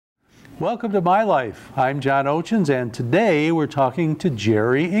Welcome to My Life. I'm John Ochins, and today we're talking to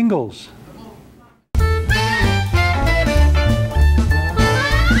Jerry Ingles.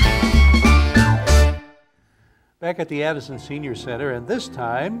 Back at the Addison Senior Center, and this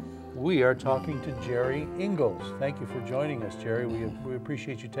time we are talking to Jerry Ingles. Thank you for joining us, Jerry. We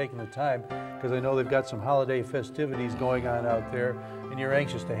appreciate you taking the time, because I know they've got some holiday festivities going on out there, and you're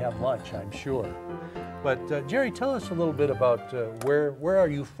anxious to have lunch, I'm sure. But Jerry, tell us a little bit about where are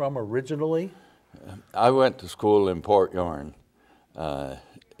you from originally? I went to school in Port Yorn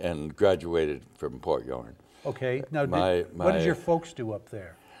and graduated from Port Yorn. Okay. Now, what did your folks do up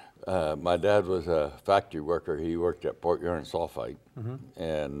there? My dad was a factory worker. He worked at Port Yorn Sulfite,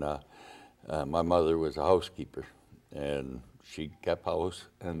 and my mother was a housekeeper, and she kept house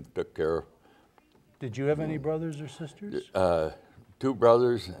and took care of. Did you have any brothers or sisters? 2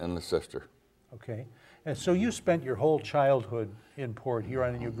 brothers and a sister. Okay. And so you spent your whole childhood in Port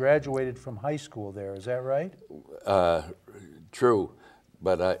Huron, and you graduated from high school there, is that right? True,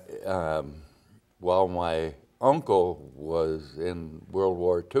 but while my uncle was in World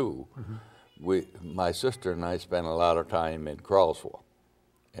War II, my sister and I spent a lot of time in Crawlsville,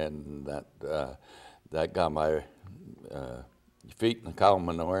 and that got my feet in the cow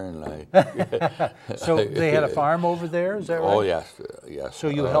manure, and I. So they had a farm over there, is that right? Oh yes, yes. So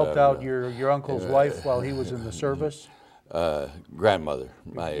you helped out your uncle's wife while he was in the service? Grandmother,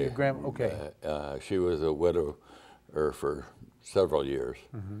 okay. She was a widower for several years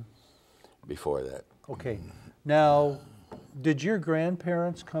before that. Okay. Now, did your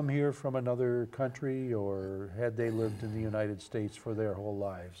grandparents come here from another country, or had they lived in the United States for their whole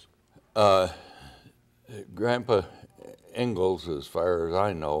lives? Grandpa Ingles, as far as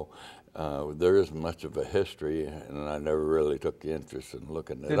I know, there isn't much of a history, and I never really took the interest in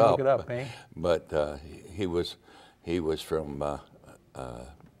looking it up. Didn't look it up, eh? But he was from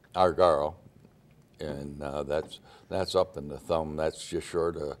Argyle, and that's up in the thumb. That's just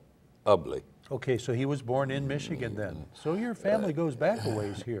short of Ubley. Okay, so he was born in Michigan then. So your family goes back a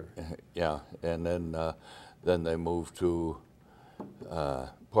ways here. Yeah, and then they moved to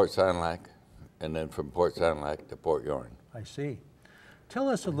Port Sanilac, and then from Port Sanilac to Port Yorn. I see. Tell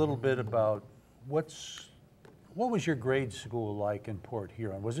us a little bit about what was your grade school like in Port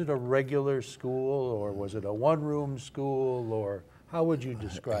Huron? Was it a regular school, or was it a one-room school, or how would you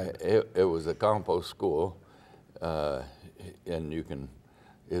describe it? It was a compost school, and you can.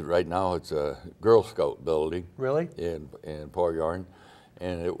 Right now it's a Girl Scout building. Really? In Port Yorn,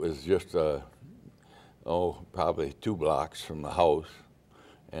 and it was just probably 2 blocks from the house,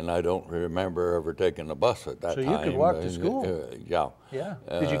 and I don't remember ever taking a bus at that time. So you could walk to school? Yeah. Yeah.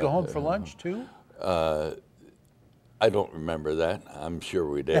 Did you go home for lunch too? I don't remember that. I'm sure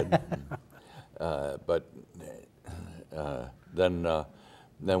we did. But then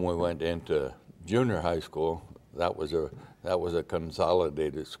we went into junior high school. That was a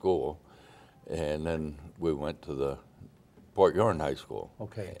consolidated school, and then we went to the Port Yorn High School.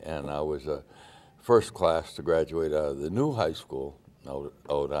 Okay. And I was a first class to graduate out of the new high school out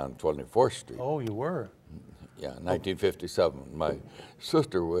on 24th Street. Oh, you were? Yeah, 1957. My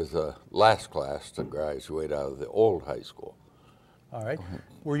sister was last class to graduate out of the old high school. All right.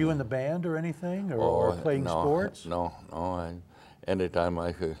 Were you in the band or anything, or playing sports? No. Anytime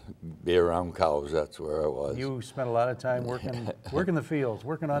I could be around cows, that's where I was. You spent a lot of time working the fields,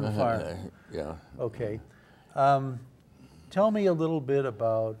 working on the farm. Yeah. Okay. Tell me a little bit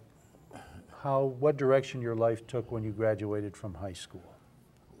about what direction your life took when you graduated from high school.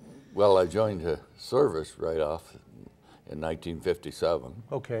 Well, I joined the service right off in 1957.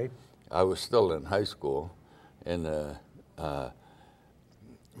 Okay. I was still in high school, and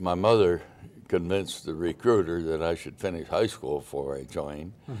my mother convinced the recruiter that I should finish high school before I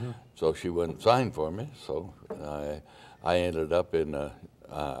joined, so she wouldn't sign for me. So I ended up in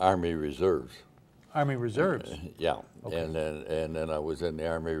Army Reserves. Army Reserves? Yeah, okay. and then I was in the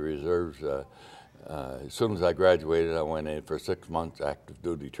Army Reserves. As soon as I graduated, I went in for 6 months active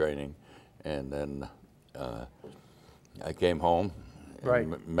duty training, and then I came home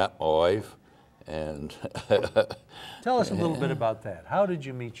and met my wife. And tell us a little bit about that. How did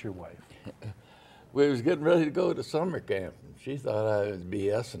you meet your wife? We was getting ready to go to summer camp. She thought I was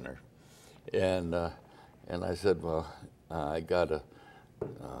BSing her, and I said, well, I got a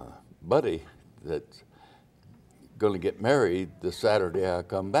buddy that's going to get married this Saturday. I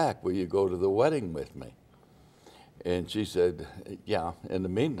come back. Will you go to the wedding with me? And she said, yeah. In the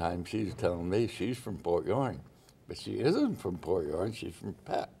meantime, she's telling me she's from Port Yorn, but she isn't from Port Yorn. She's from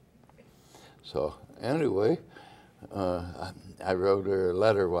Pat. So anyway, I wrote her a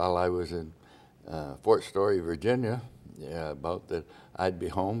letter while I was in Fort Story, Virginia, yeah, about that. I'd be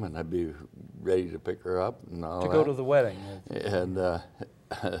home and I'd be ready to pick her up and all To that. go to the wedding. And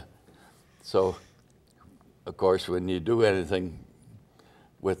so, of course, when you do anything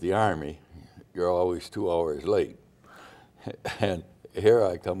with the Army, you're always 2 hours late. And here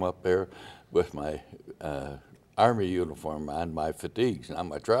I come up there with my Army uniform on, my fatigues, not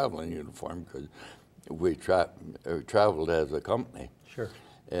my traveling uniform, because we traveled as a company. Sure.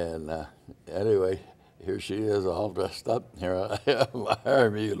 And anyway, here she is, all dressed up. Here I have my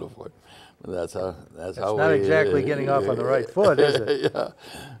Army uniform. That's how. That's how. Not exactly getting off on the right foot, is it?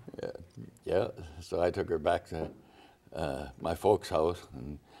 Yeah. So I took her back to my folks' house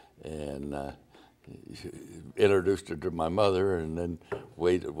and introduced her to my mother, and then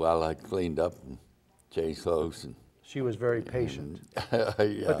waited while I cleaned up and changed clothes. And she was very patient. yeah,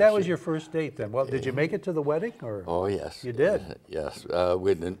 but that was your first date then. Well, did you make it to the wedding? Or? Oh, yes. You did? Yes.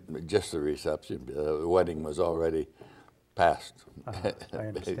 We didn't, just the reception. The wedding was already passed. I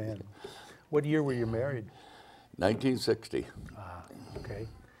understand. What year were you married? 1960. Okay.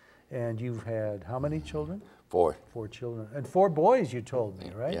 And you've had how many children? 4. 4 children. And 4 boys, you told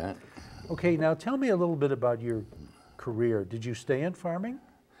me, right? Yeah. Okay, now tell me a little bit about your career. Did you stay in farming?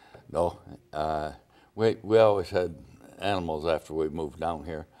 No. We always had animals after we moved down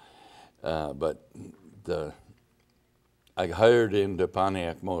here. But I hired into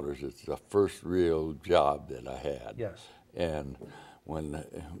Pontiac Motors. It's the first real job that I had. Yes. And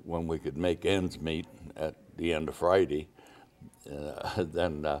when we could make ends meet at the end of Friday,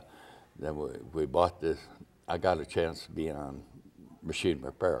 then we bought this. I got a chance to be on machine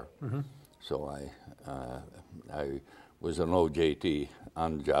repair. Mm-hmm. So I was an OJT,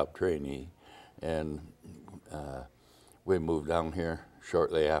 on-the-job trainee, and we moved down here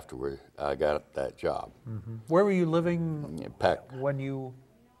shortly afterward. I got that job. Mm-hmm. Where were you living Peck. when you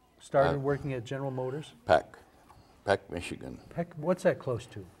started working at General Motors? Peck, Michigan. Peck, what's that close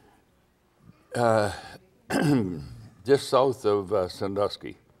to? Just south of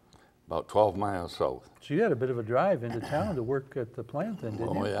Sandusky, about 12 miles south. So you had a bit of a drive into town to work at the plant then,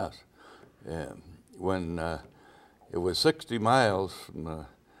 didn't you? Oh, yes. Yeah. When it was 60 miles from the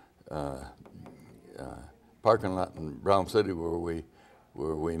parking lot in Brown City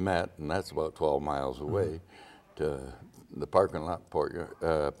where we met, and that's about 12 miles away, to the parking lot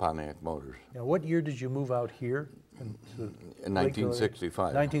Pontiac Motors. Now, what year did you move out here? In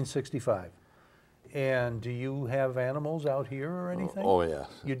 1965. 1965. And do you have animals out here or anything? Oh, yes.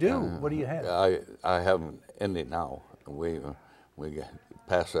 You do? What do you have? I have any now. We got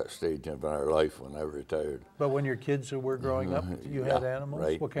past that stage of our life when I retired. But when your kids were growing up, you had animals?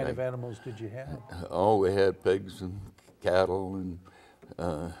 Right. What kind of animals did you have? Oh, we had pigs and cattle and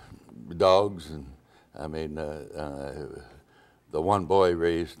dogs, and I mean, the one boy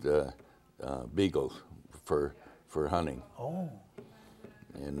raised beagles for hunting. Oh.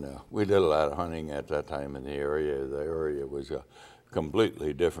 And we did a lot of hunting at that time in the area. The area was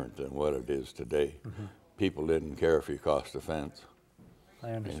completely different than what it is today. Mm-hmm. People didn't care if you crossed the fence.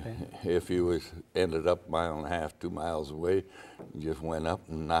 I understand. If you ended up 1.5 miles, 2 miles away, you just went up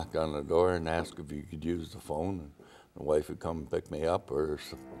and knocked on the door and asked if you could use the phone. And the wife would come and pick me up, or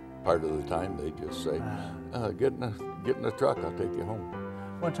part of the time they'd just say, get in the truck, I'll take you home.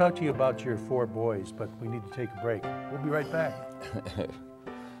 I want to talk to you about your 4 boys, but we need to take a break. We'll be right back.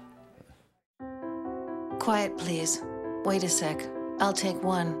 Quiet, please. Wait a sec. I'll take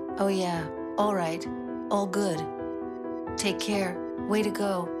 1. Oh, yeah. All right. All good. Take care. Way to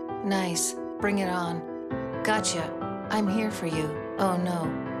go. Nice. Bring it on. Gotcha. I'm here for you. Oh, no.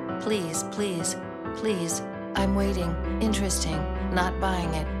 Please, please, please. I'm waiting. Interesting. Not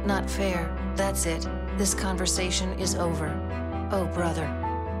buying it. Not fair. That's it. This conversation is over. Oh, brother.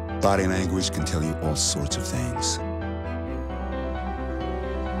 Body language can tell you all sorts of things.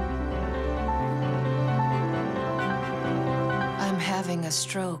 I'm having a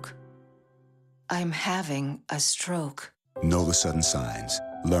stroke. I'm having a stroke. Know the sudden signs.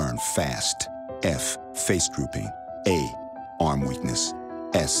 Learn fast. F, face drooping. A, arm weakness.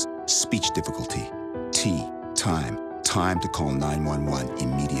 S, speech difficulty. T, time. Time to call 911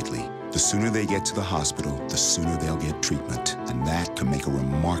 immediately. The sooner they get to the hospital, the sooner they'll get treatment. And that can make a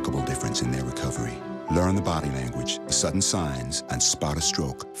remarkable difference in their recovery. Learn the body language, the sudden signs, and spot a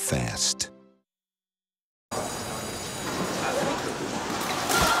stroke fast.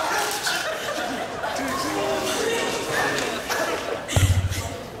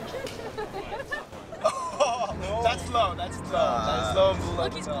 That's low, that's low. That's low and below.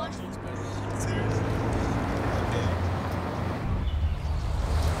 Look, he's blushing. Seriously.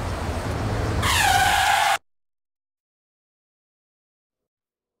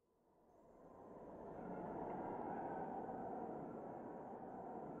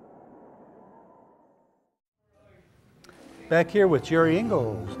 Back here with Jerry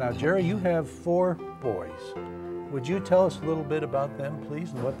Ingles. Now, Jerry, you have 4 boys. Would you tell us a little bit about them,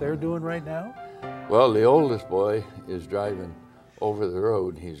 please, and what they're doing right now? Well, the oldest boy is driving over the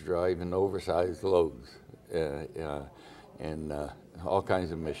road. He's driving oversized loads and all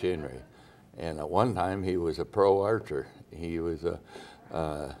kinds of machinery. And at one time, he was a pro archer. He was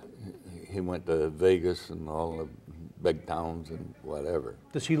he went to Vegas and all the big towns and whatever.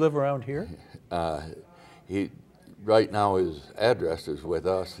 Does he live around here? Right now his address is with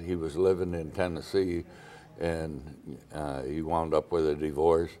us. He was living in Tennessee, and he wound up with a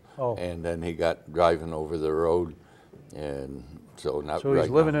divorce. Oh. And then he got driving over the road, and so not. So he's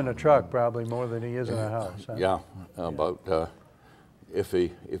right living now. in a truck probably more than he is in a house. Huh? Yeah, about if he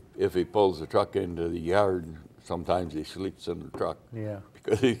pulls the truck into the yard, sometimes he sleeps in the truck. Yeah.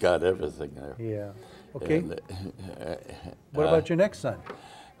 Because he's got everything there. Yeah. Okay. And, what about your next son?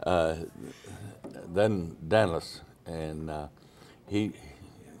 Then Dennis, and he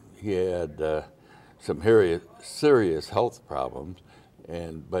had some serious health problems,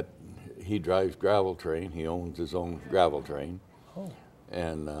 but he drives gravel train. He owns his own gravel train. Oh.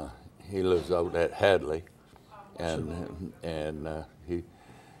 And he lives out at Hadley, and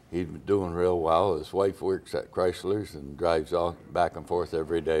he's doing real well. His wife works at Chrysler's and drives all back and forth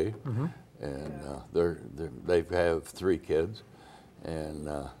every day. Mm-hmm. And they have 3 kids, and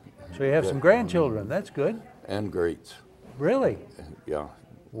so you have some grandchildren. That's good. And greats. Really? Yeah.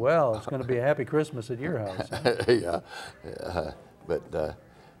 Well, it's going to be a happy Christmas at your house. Huh? Yeah, but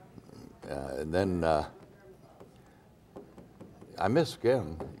and then I miss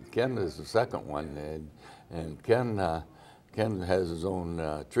Ken. Ken is the second one, and Ken has his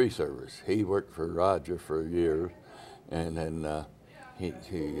own tree service. He worked for Roger for years, and then he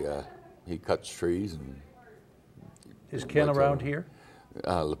cuts trees. And is Ken around here?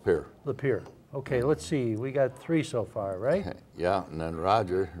 Lapeer. Lapeer. Okay, let's see. We got 3 so far, right? Yeah, and then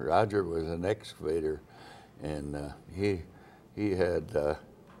Roger was an excavator, and he had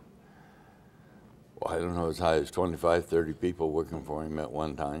I don't know, as high as 25, 30 people working for him at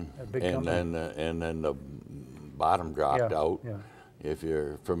one time. A big company. And then the bottom dropped out. Yeah. If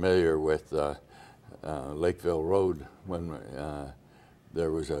you're familiar with Lakeville Road, when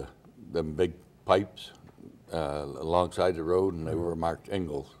there was them big pipes alongside the road, and they were marked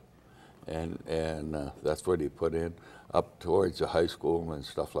Ingles, and that's what he put in up towards the high school and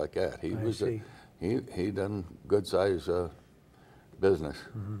stuff like that. He done good size business.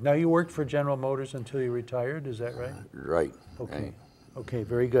 Mm-hmm. Now you worked for General Motors until you retired, is that right? Right. Okay. Right. Okay,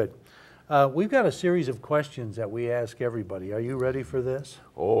 very good. We've got a series of questions that we ask everybody. Are you ready for this?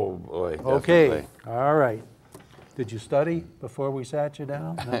 Oh boy. Okay. Definitely. All right. Did you study before we sat you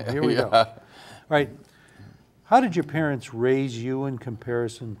down? No, here we go. All right. How did your parents raise you in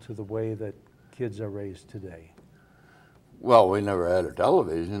comparison to the way that kids are raised today? Well, we never had a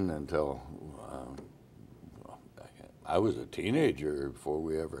television until I was a teenager before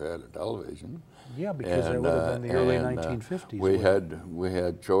we ever had a television. Yeah, because that would have been the early 1950s. We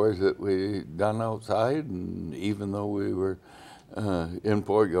had chores that we done outside, and even though we were in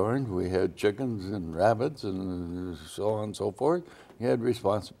Port Orange, we had chickens and rabbits and so on and so forth. You had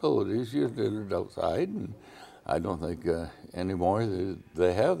responsibilities. You did it outside, and I don't think anymore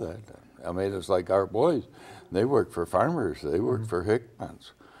they have that. I mean, it's like our boys. They work for farmers. They work for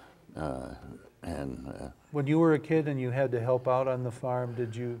Hickmans. When you were a kid and you had to help out on the farm,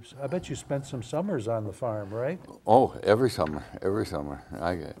 I bet you spent some summers on the farm, right? Oh, every summer.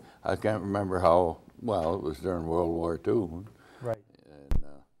 I can't remember how, well, it was during World War II. Right. And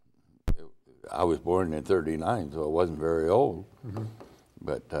I was born in '39, so I wasn't very old. Mm-hmm.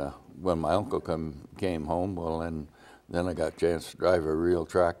 But when my uncle came home, well, then I got a chance to drive a real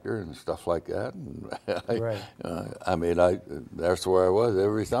tractor and stuff like that. And that's where I was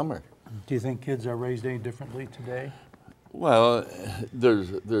every summer. Do you think kids are raised any differently today? Well,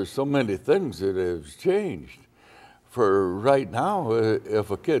 there's so many things that have changed. For right now,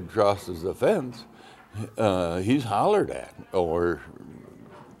 if a kid crosses the fence, he's hollered at, or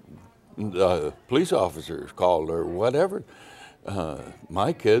the police officer is called, or whatever.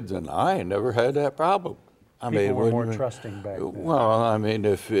 My kids and I never had that problem. People were more trusting back then. Well, I mean,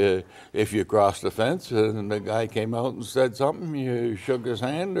 if you crossed the fence and the guy came out and said something, you shook his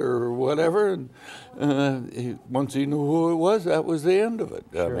hand or whatever, and once he knew who it was, that was the end of it.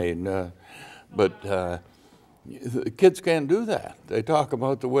 Sure. I mean, but the kids can't do that. They talk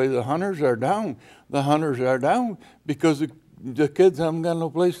about the way the hunters are down. The hunters are down because the kids haven't got no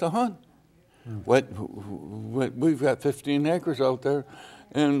place to hunt. We've got 15 acres out there,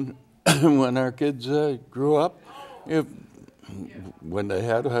 and when our kids grew up, when they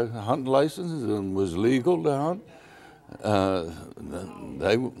had a hunting license and was legal to hunt,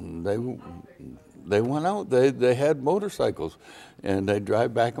 they went out. They had motorcycles, and they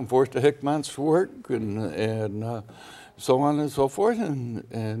drive back and forth to Hickman's for work, and so on and so forth.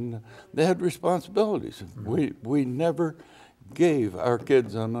 And they had responsibilities. We never gave our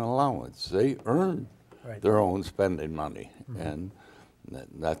kids an allowance. They earned their own spending money, and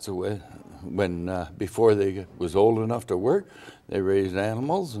that's the way. When before they was old enough to work, they raised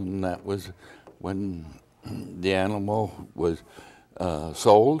animals, and that was when the animal was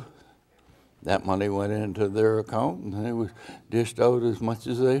sold. That money went into their account, and they was dished out as much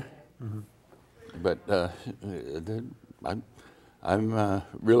as they. But I'm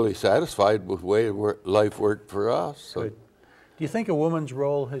really satisfied with the way life worked for us. So. Good. Do you think a woman's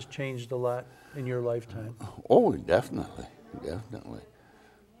role has changed a lot in your lifetime? Oh, definitely, definitely.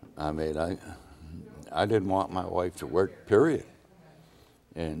 I mean, I didn't want my wife to work, period,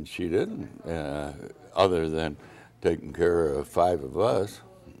 and she didn't. Other than taking care of 5 of us,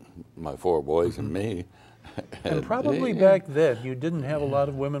 my 4 boys and me. And probably back then, you didn't have a lot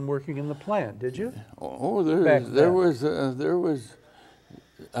of women working in the plant, did you? Oh, there was a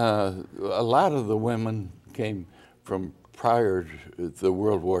lot of the women came from prior to the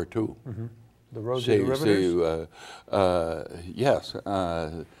World War II. The Rosie Riveters? Yes.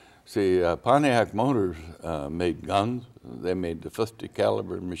 Pontiac Motors made guns. They made the 50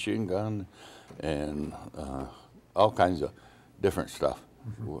 caliber machine gun and all kinds of different stuff.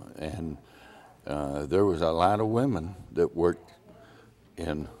 And there was a lot of women that worked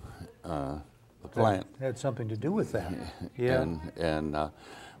in the plant. That had something to do with that. Yeah. And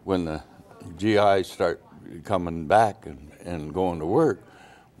when the GIs start coming back and going to work,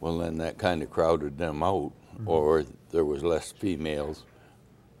 well, then that kind of crowded them out, or there was less females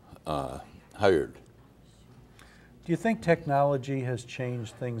hired. Do you think technology has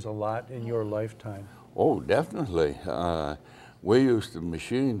changed things a lot in your lifetime? Oh, definitely. We used to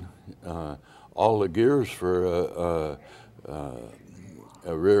machine all the gears for a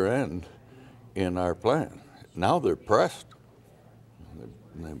rear end in our plant. Now they're pressed.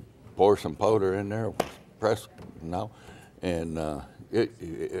 They pour some powder in there, press now, and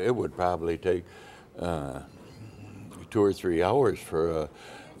it would probably take 2 or 3 hours for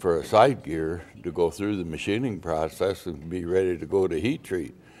a side gear to go through the machining process and be ready to go to heat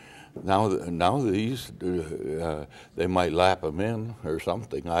treat. Now these, they might lap them in or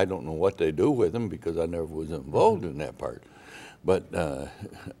something. I don't know what they do with them because I never was involved in that part. But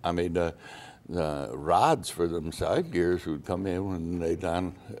I mean, the rods for them side gears would come in when they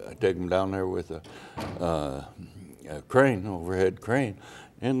take them down there with a crane, overhead crane,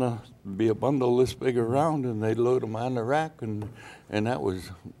 and be a bundle this big around, and they'd load them on the rack, and that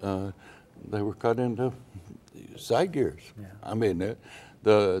was they were cut into side gears. Yeah. I mean,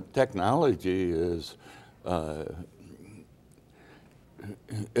 the technology is,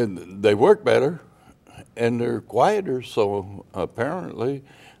 and they work better, and they're quieter, so apparently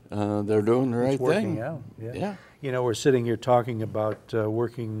they're doing the right thing. It's working out, yeah. You know, we're sitting here talking about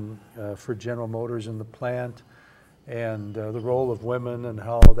working for General Motors in the plant and the role of women and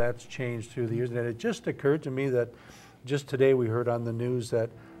how that's changed through the years. And it just occurred to me that just today we heard on the news that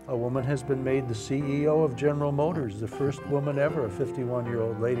a woman has been made the CEO of General Motors, the first woman ever, a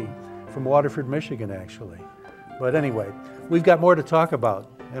 51-year-old lady from Waterford, Michigan, actually. But anyway, we've got more to talk about,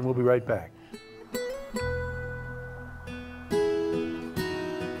 and we'll be right back.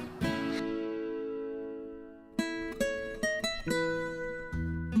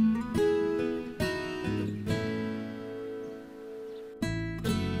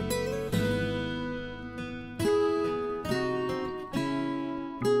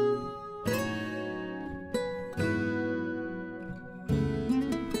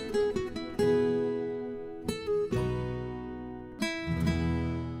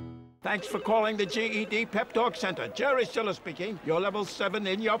 Thanks for calling the GED Pep Talk Center. Jerry Stiller speaking. Your level 7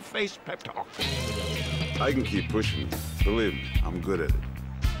 in-your-face pep talk. I can keep pushing. Believe me, I'm good at it.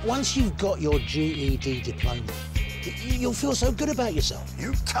 Once you've got your GED diploma, you'll feel so good about yourself.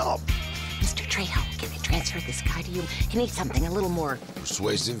 You tell him. Mr. Trejo, can I transfer this guy to you? He needs something a little more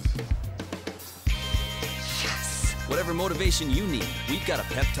Persuasive. Yes. Whatever motivation you need, we've got a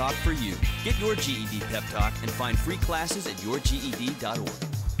pep talk for you. Get your GED pep talk and find free classes at yourged.org.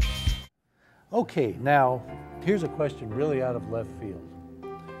 Okay, now, here's a question really out of left field.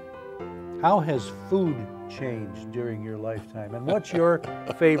 How has food changed during your lifetime? And what's your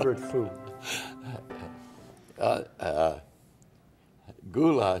favorite food?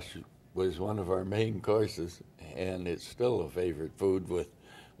 Goulash was one of our main courses, and it's still a favorite food with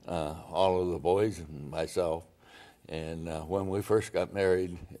all of the boys and myself. And when we first got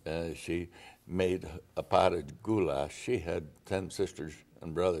married, she made a pot of goulash. She had 10 sisters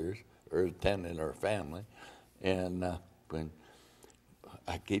and brothers, or 10 in her family, and when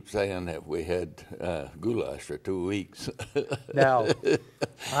I keep saying that we had goulash for 2 weeks. Now,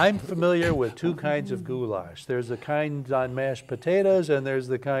 I'm familiar with two kinds of goulash. There's the kind on mashed potatoes, and there's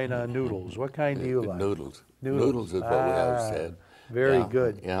the kind on noodles. What kind do you like? Noodles. Noodles. Noodles is what we always had. Very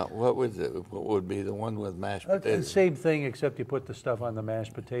good. Yeah. What was it? What would be the one with mashed potatoes? The same thing, except you put the stuff on the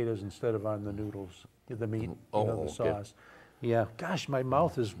mashed potatoes instead of on the noodles, the meat, the sauce. Yeah. Gosh, my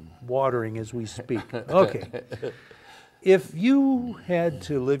mouth is watering as we speak. Okay. If you had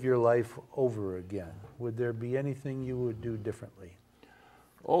to live your life over again, would there be anything you would do differently?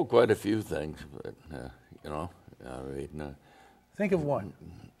 Oh, quite a few things, but you know, I mean. Think of one.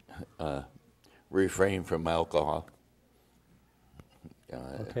 Refrain from alcohol.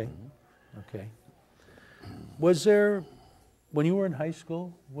 Okay. Okay. Was there, when you were in high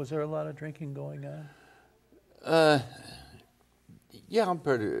school, was there a lot of drinking going on? Yeah,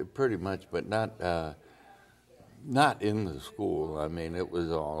 pretty much, but not in the school. I mean, it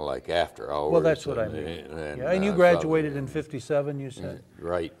was all like after hours. Well, that's what I mean. And you graduated in '57, you said?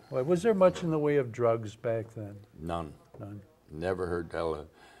 Right. Well, was there much in the way of drugs back then? None. None. Never heard tell of.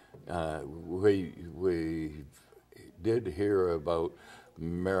 We did hear about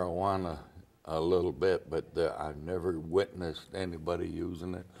marijuana a little bit, but I've never witnessed anybody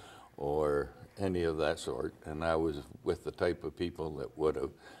using it or any of that sort. And I was with the type of people that would have.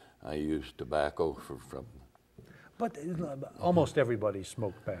 I used tobacco from. But almost everybody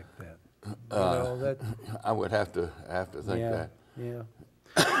smoked back then. You know, that, I would have to think that. Yeah.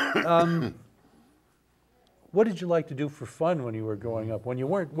 What did you like to do for fun when you were growing up? When you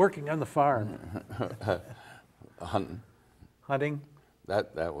weren't working on the farm? Hunting. Hunting?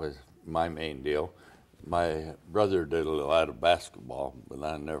 That was my main deal. My brother did a lot of basketball, but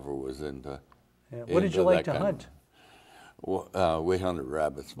I never was into. Yeah. What did you like to hunt? Well, we hunted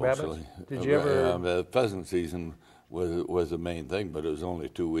rabbits mostly. Rabbits? Did you ever? The pheasant season was the main thing, but it was only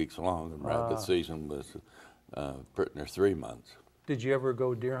 2 weeks long, and rabbit season was pretty near 3 months. Did you ever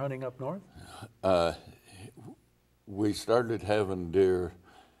go deer hunting up north? We started having deer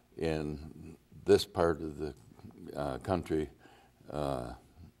in this part of the country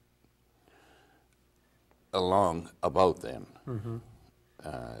along about then,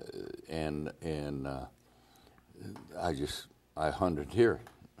 and I hunted here.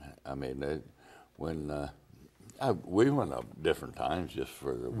 I mean, when we went up different times just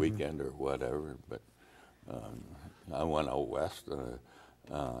for the weekend or whatever, but I went out west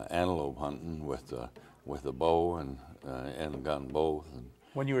antelope hunting with a bow and a gun both. And,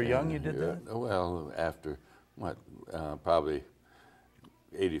 when you were young, you did that? Well, after probably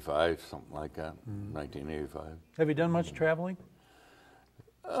 85, something like that, 1985. Have you done much traveling?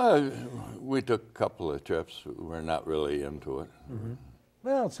 We took a couple of trips. We're not really into it.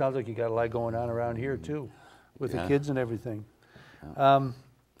 Well, it sounds like you got a lot going on around here too, with the kids and everything.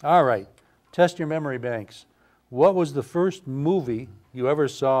 All right, test your memory banks. What was the first movie you ever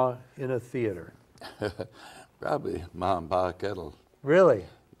saw in a theater? Probably Ma and Pa Kettle. Really?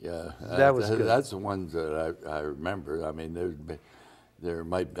 Yeah, that was good. That's the ones that I remember. I mean, there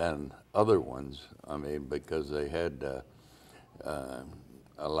might have been other ones. I mean, because they had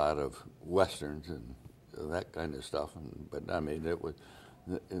a lot of westerns and that kind of stuff. But I mean, it was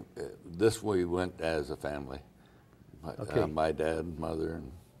this we went as a family. My dad, mother,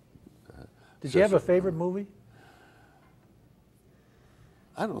 and Did you have a favorite movie?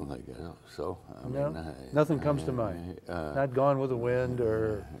 I don't think so. I mean, nothing comes to mind. Not Gone with the Wind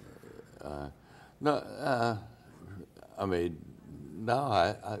or. No, I mean,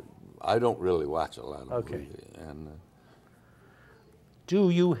 no, I don't really watch a lot of movies. And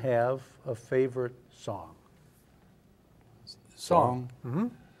do you have a favorite song? Song? Mm-hmm.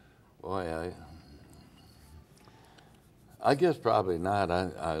 Boy, I guess probably not.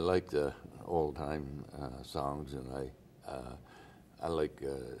 I like the old time songs, and I like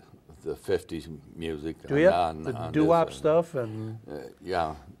the 50s music. Do you? The doo-wop stuff and.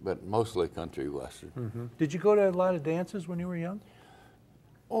 Yeah, but mostly country western. Did you go to a lot of dances when you were young?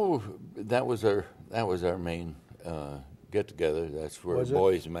 Oh, that was our main get together. That's where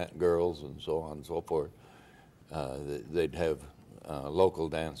boys met girls and so on and so forth. They'd have local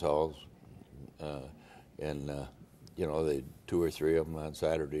dance halls, and you know, they'd 2 or 3 of them on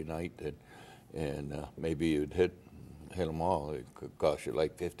Saturday night, and maybe you'd hit them all. It could cost you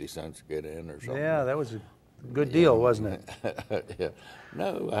like 50 cents to get in or something. Yeah, that was a good deal, wasn't it? Yeah.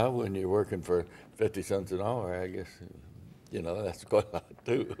 No, well, when you're working for 50 cents an hour, I guess, you know, that's quite a lot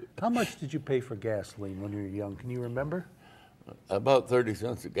too. How much did you pay for gasoline when you were young? Can you remember? About 30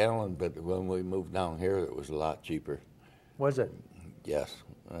 cents a gallon, but when we moved down here, it was a lot cheaper. Was it? Yes.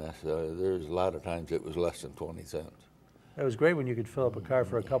 There's a lot of times it was less than 20 cents. It was great when you could fill up a car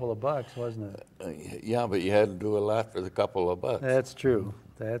for a couple of bucks, wasn't it? Yeah, but you had to do a lot for the couple of bucks. That's true.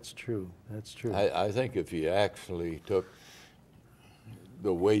 That's true. That's true. I think if you actually took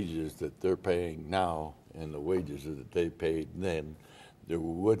the wages that they're paying now and the wages that they paid then, there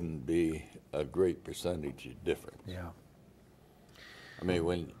wouldn't be a great percentage of difference. Yeah. I mean,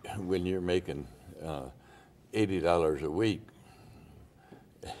 when you're making $80 a week,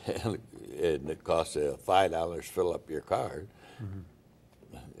 and it costs you $5 to fill up your card,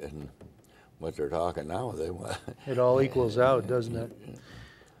 and what they're talking now, they want. It all equals out, doesn't it?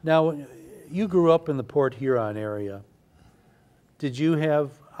 Now, you grew up in the Port Huron area. Did you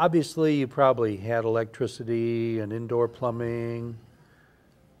have, obviously you probably had electricity and indoor plumbing.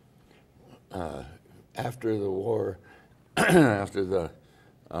 After the war, after the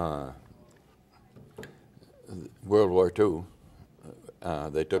World War II,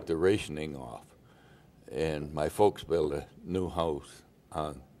 they took the rationing off, and my folks built a new house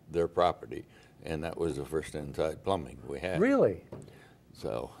on their property, and that was the first inside plumbing we had. Really?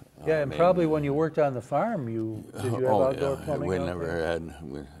 So. Yeah, and probably when you worked on the farm, did you have outdoor plumbing? We never had.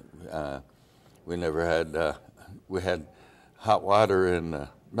 We had hot water in the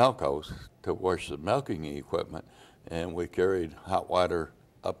milk house to wash the milking equipment, and we carried hot water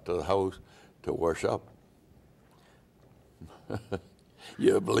up to the house to wash up.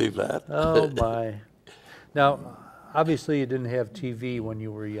 You believe that? Oh my! Now, obviously, you didn't have TV when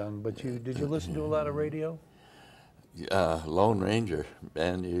you were young, but did you listen to a lot of radio? Lone Ranger,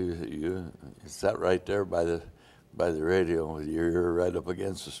 man, you sat right there by the radio with your ear right up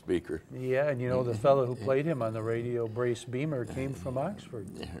against the speaker. Yeah, and you know the fellow who played him on the radio, Brace Beamer, came from Oxford.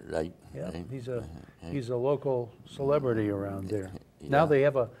 Right. Yeah, right. he's a local celebrity around there. Yeah. Now they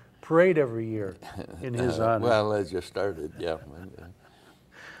have a parade every year in his honor. Well, they just started, yeah.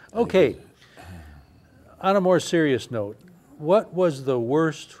 Okay. On a more serious note, what was the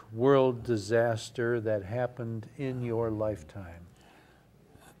worst world disaster that happened in your lifetime?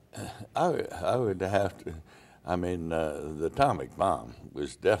 I would have to. I mean, the atomic bomb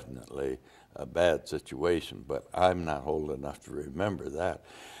was definitely a bad situation, but I'm not old enough to remember that.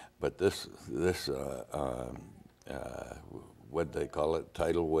 But this what they call it,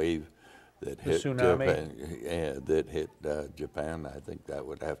 tidal wave that hit Japan. Yeah, that hit Japan. I think that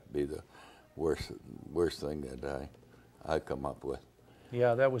would have to be the worst thing that I come up with.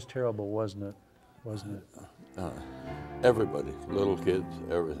 Yeah, that was terrible, wasn't it? Wasn't it? Everybody, little kids,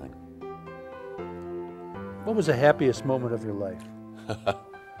 everything. What was the happiest moment of your life? The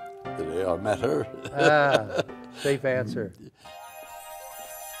day I met her. Safe answer.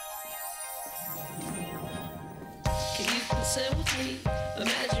 Can you consent with me?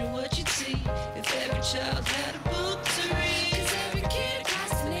 Imagine what you'd see if every child had a book to read. 'Cause every kid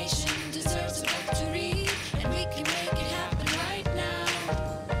across the nation deserves a book to read, and we can make it happen right now.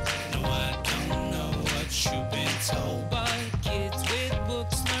 No, I don't know what you've been told, but kids with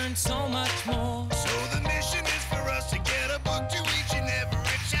books learn so much more. So the mission is for us to get a book to each and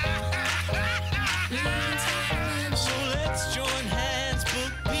every child. So let's join hands,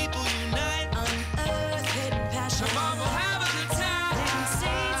 book people unite, Unearth hidden passion. come on, we'll have a good time. Plant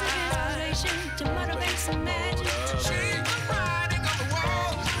seeds of inspiration to motivate some magic. To change the writing on the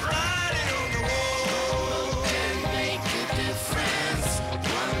wall, writing on the wall. And make a difference.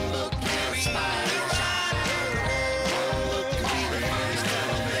 One book can inspire a child. One book can be the first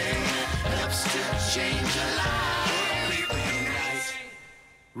thing that helps to change a life.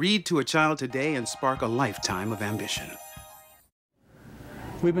 Read to a child today and spark a lifetime of ambition.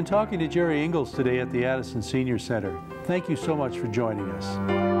 We've been talking to Jerry Ingles today at the Addison Senior Center. Thank you so much for joining us.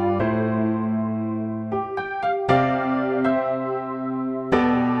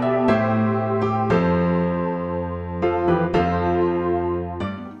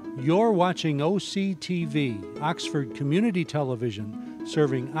 You're watching OCTV, Oxford Community Television,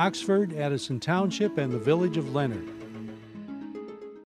 serving Oxford, Addison Township, and the village of Leonard.